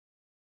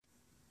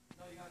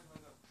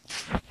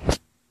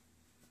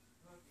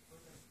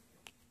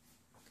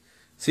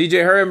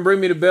CJ, hurry up and bring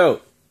me the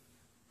belt.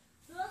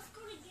 Let's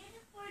go to get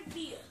it for a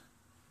deal.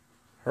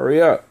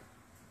 Hurry up.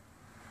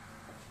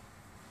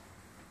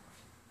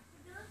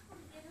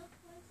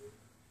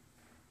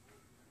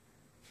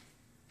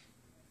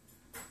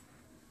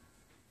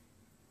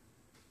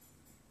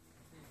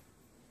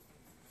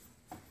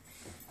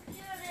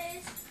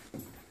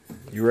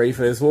 You ready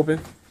for this whooping?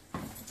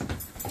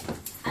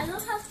 I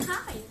don't have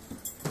time.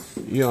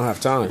 You don't have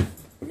time?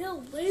 No,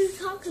 what are you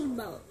talking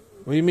about?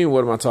 What do you mean,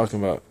 what am I talking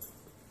about?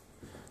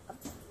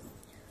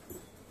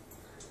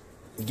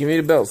 Give me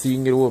the belt so you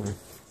can get a whooping.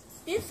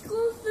 This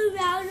goes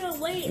around your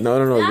way. No.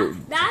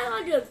 Not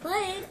on your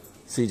plate.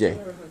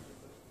 CJ,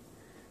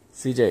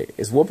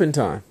 it's whooping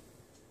time.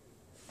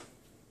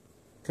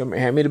 Come here,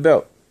 hand me the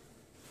belt.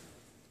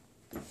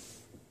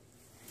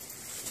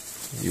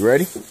 You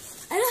ready?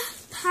 I don't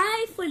have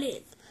time for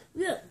this.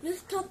 Look,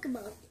 let's talk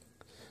about it.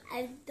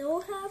 I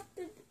don't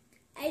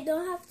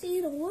have to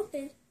eat a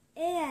whooping,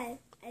 and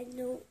I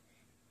don't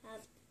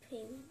have to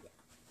pay me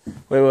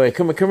now. Wait,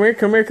 come here.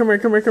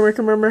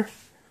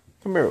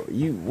 Come here.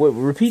 You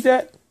repeat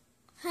that?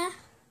 Huh?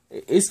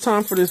 It's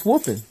time for this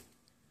whooping.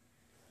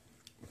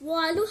 Well,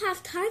 I don't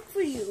have time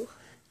for you.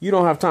 You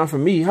don't have time for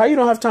me. How you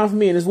don't have time for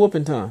me in this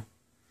whooping time?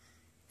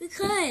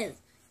 Because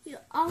you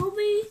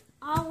always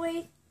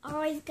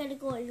gotta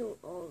go on your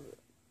own.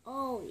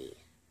 Always.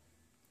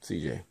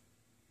 CJ.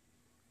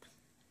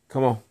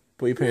 Come on.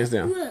 Put your pants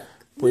down.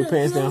 Put your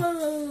pants down.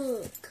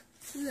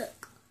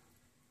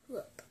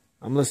 Look.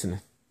 I'm listening.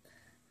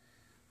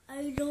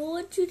 I don't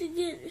want you to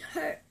get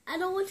hurt. I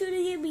don't want you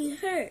to get me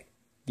hurt.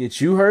 Get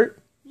you hurt?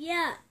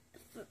 Yeah.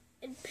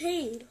 In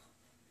pain.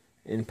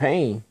 In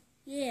pain?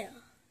 Yeah.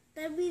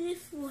 That means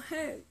it will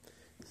hurt.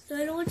 So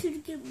I don't want you to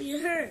get me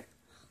hurt.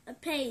 In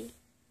pain.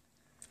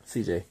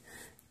 CJ,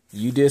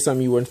 you did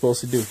something you weren't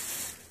supposed to do.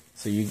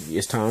 So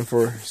it's time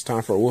for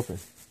a whooping.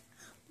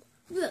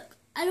 Look,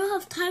 I don't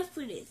have time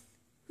for this.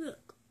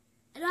 Look,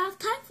 I don't have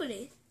time for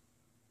this.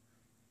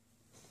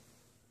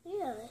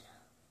 Yeah,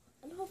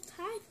 I don't have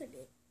time for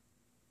this.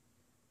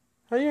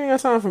 How you ain't got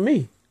time for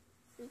me?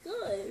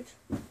 Good.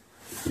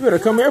 You better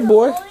come here,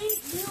 boy. You are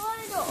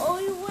the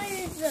only one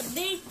in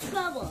big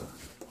trouble.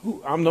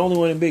 Who? I'm the only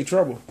one in big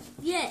trouble.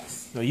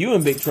 Yes. No, you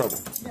in big trouble.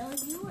 No,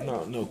 you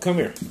are. No, come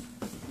here.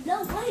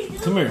 No, what are you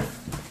doing? Come here.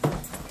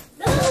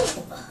 No.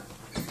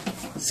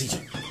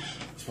 CJ,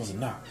 you're supposed to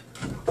knock.